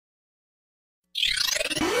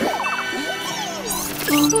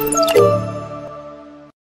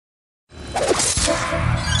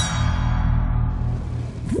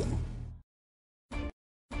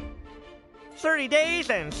"30 days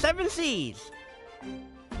and 7 seas."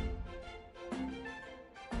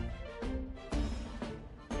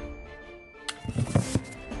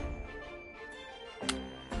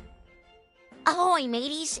 Ahoy,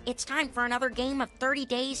 mateys! It's time for another game of 30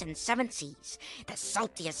 Days and 7 Seas, the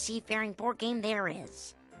saltiest seafaring board game there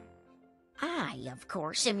is. I, of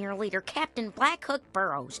course, am your leader, Captain Blackhook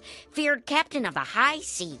Burrows, feared captain of the high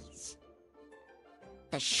seas.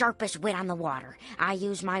 The sharpest wit on the water, I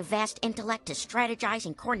use my vast intellect to strategize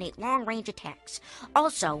and coordinate long-range attacks.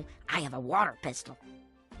 Also, I have a water pistol.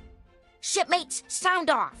 Shipmates, sound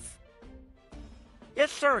off!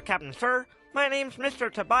 "Yes, sir, Captain, sir. My name's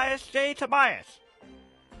Mr. Tobias J. Tobias.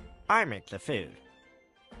 I make the food.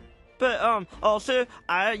 But, also,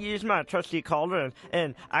 I use my trusty cauldron,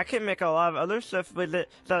 and I can make a lot of other stuff with it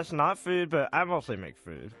that's not food, but I mostly make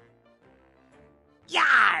food."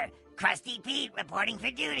 Yar! Crusty Pete reporting for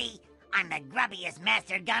duty. I'm the grubbiest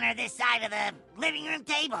master gunner this side of the living room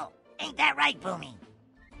table. Ain't that right, Boomy?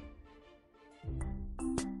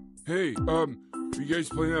 Hey, you guys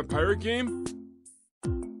playing that pirate game?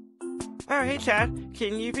 "Oh, hey, Chad.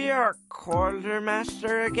 Can you be our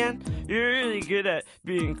quartermaster again? You're really good at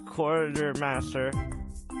being quartermaster."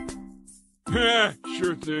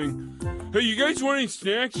 Sure thing. Hey, you guys want any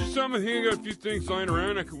snacks or something? I think I got a few things lying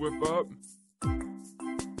around I could whip up.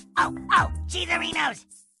 Oh, cheeserinos!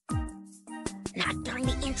 Not during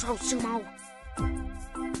the intro, Sumo.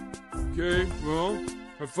 Okay, well,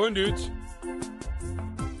 have fun, dudes.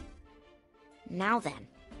 Now then,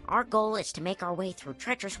 our goal is to make our way through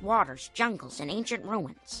treacherous waters, jungles, and ancient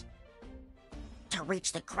ruins. To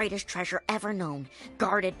reach the greatest treasure ever known,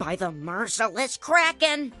 guarded by the merciless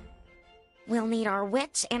Kraken. We'll need our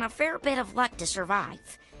wits and a fair bit of luck to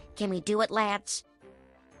survive. Can we do it, lads?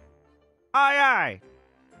 "Aye, aye."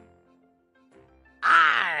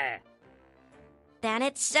 Arr! Then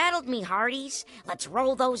it's settled, me hearties. Let's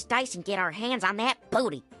roll those dice and get our hands on that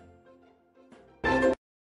booty.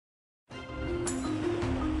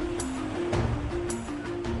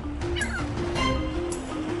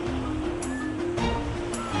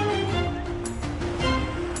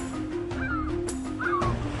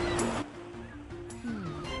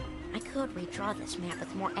 I could redraw this map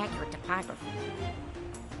with more accurate topography.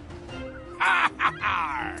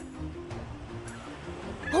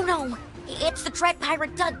 Oh no! It's the dread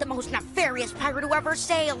pirate Doug, the most nefarious pirate who ever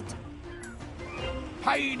sailed!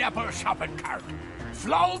 Pineapple shopping cart.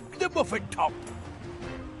 Flog the muffin top.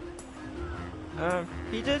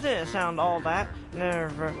 He doesn't sound all that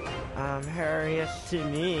nefarious to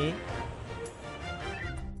me.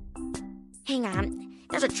 Hang on,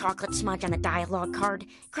 there's a chocolate smudge on the dialogue card.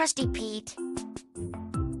 Crusty Pete.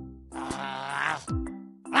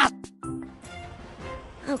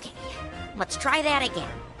 Okay, let's try that again.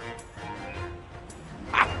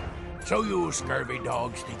 So you scurvy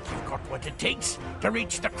dogs think you've got what it takes to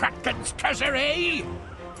reach the Kraken's treasure, eh?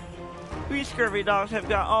 We scurvy dogs have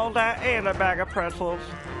got all that and a bag of pretzels.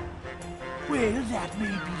 Well, that may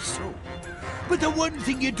be so. But the one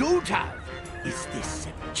thing you don't have is this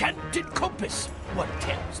enchanted compass. What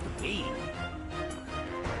tells the way?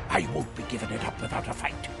 I won't be giving it up without a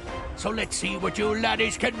fight. So let's see what you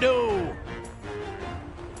laddies can do.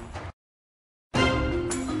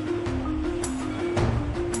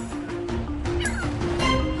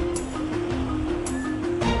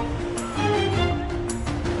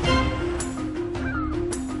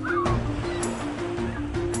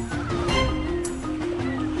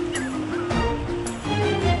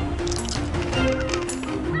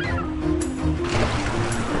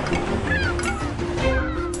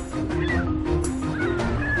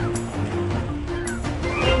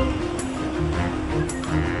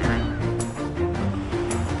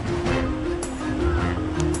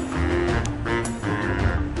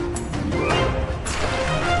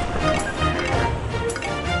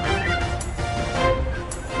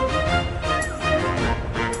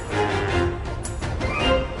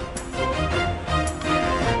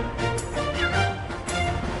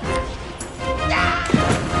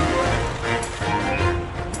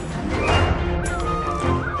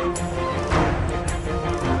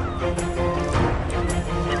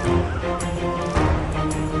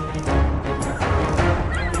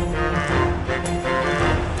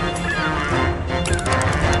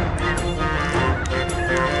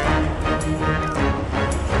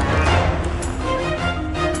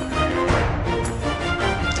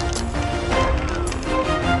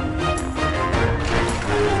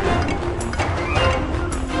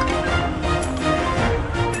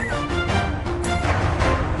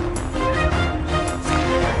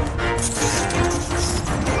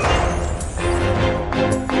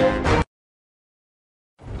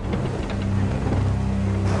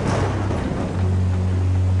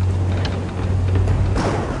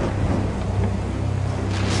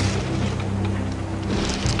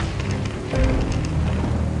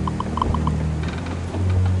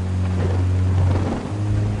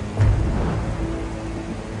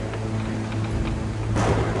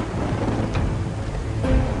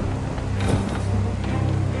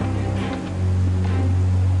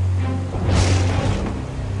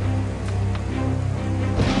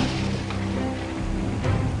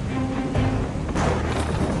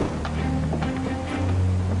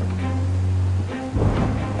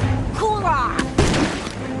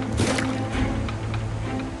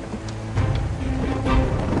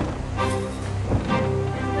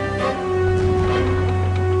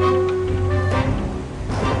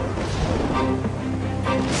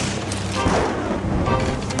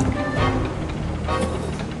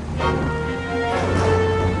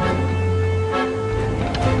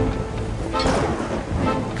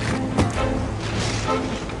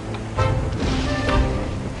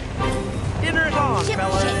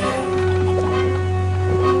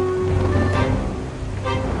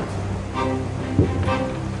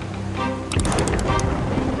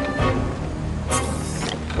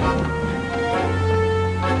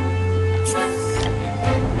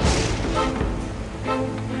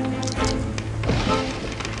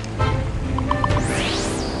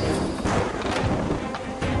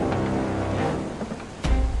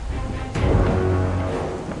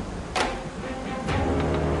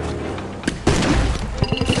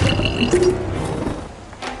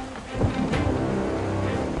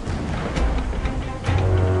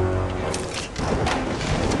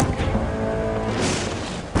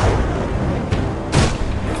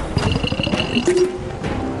 Come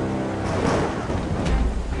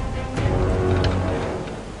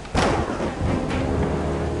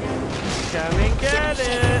and get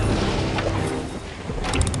it!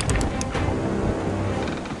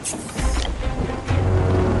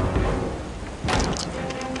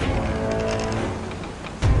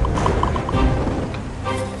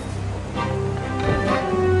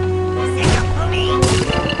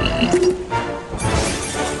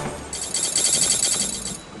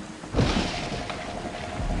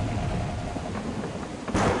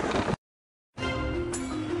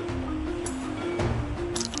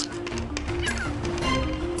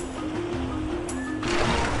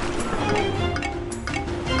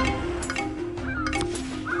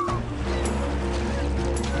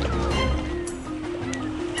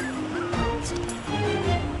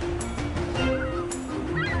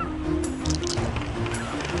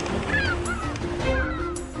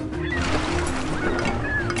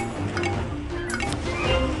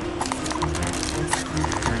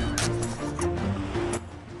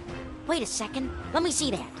 Wait a second. Let me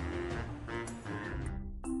see that.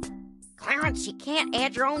 Clarence, you can't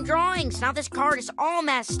add your own drawings. Now this card is all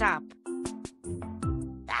messed up.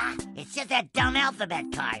 Ah, it's just that dumb alphabet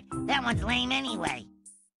card. That one's lame anyway.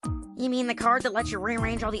 You mean the card that lets you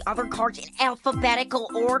rearrange all the other cards in alphabetical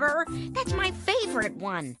order? That's my favorite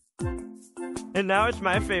one. And now it's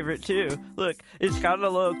my favorite too. Look, it's got a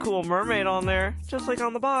little cool mermaid on there, just like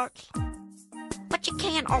on the box. But you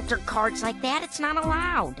can't alter cards like that. It's not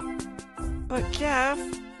allowed. But Jeff,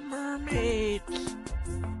 mermaids.